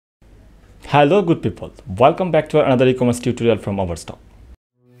Hello good people, welcome back to another e-commerce tutorial from Overstock.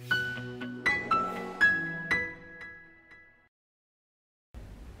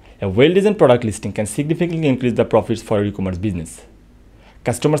 A well-designed product listing can significantly increase the profits for your e-commerce business.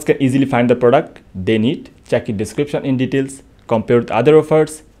 Customers can easily find the product they need, check its description in details, compare with other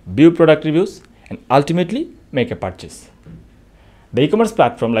offers, view product reviews, and ultimately make a purchase. The e-commerce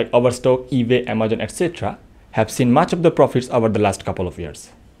platform like Overstock, eBay, Amazon, etc. have seen much of the profits over the last couple of years.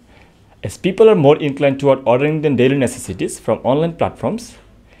 As people are more inclined toward ordering than daily necessities from online platforms,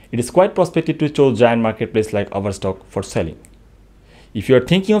 it is quite prospective to choose giant marketplace like Overstock for selling. If you are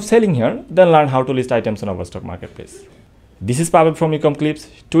thinking of selling here, then learn how to list items on Overstock Marketplace. This is Pavel from Ecomclips.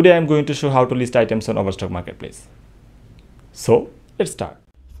 Today I am going to show how to list items on Overstock Marketplace. So let's start.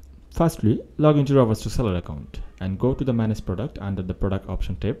 Firstly, log into your Overstock seller account and go to the Manage Product under the Product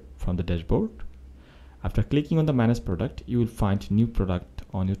option tab from the dashboard. After clicking on the Manage Product, you will find New Product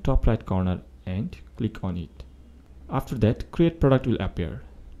on your top right corner and click on it. After that, Create Product will appear.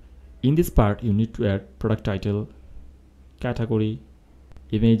 In this part, you need to add product title, category,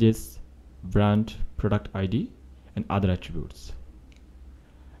 images, brand, product ID, and other attributes.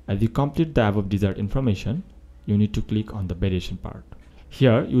 As you complete the above desired information, you need to click on the variation part.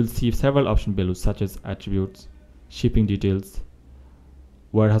 Here, you will see several options below such as attributes, shipping details,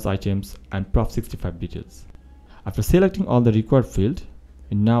 warehouse items, and Prop 65 details. After selecting all the required fields,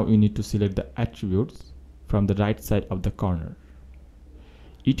 now you need to select the attributes from the right side of the corner.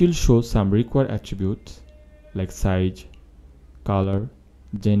 It will show some required attributes like size, color,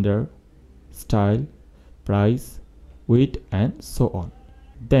 gender, style, price, weight, and so on.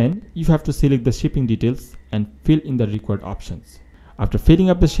 Then you have to select the shipping details and fill in the required options. After filling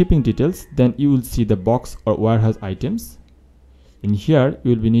up the shipping details, then you will see the box or warehouse items. In here,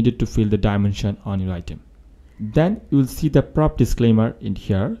 you will be needed to fill the dimension on your item. Then you will see the prop disclaimer in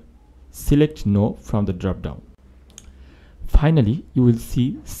here. Select No from the drop down. Finally, you will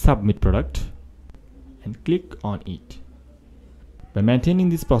see Submit Product and click on it. By maintaining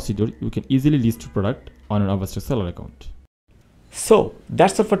this procedure, you can easily list your product on an Overstock seller account. So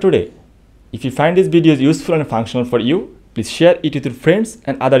that's all for today. If you find this video useful and functional for you, please share it with your friends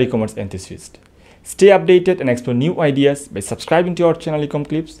and other e-commerce enthusiasts. Stay updated and explore new ideas by subscribing to our channel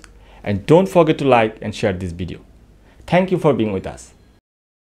Ecomclips, and don't forget to like and share this video. Thank you for being with us.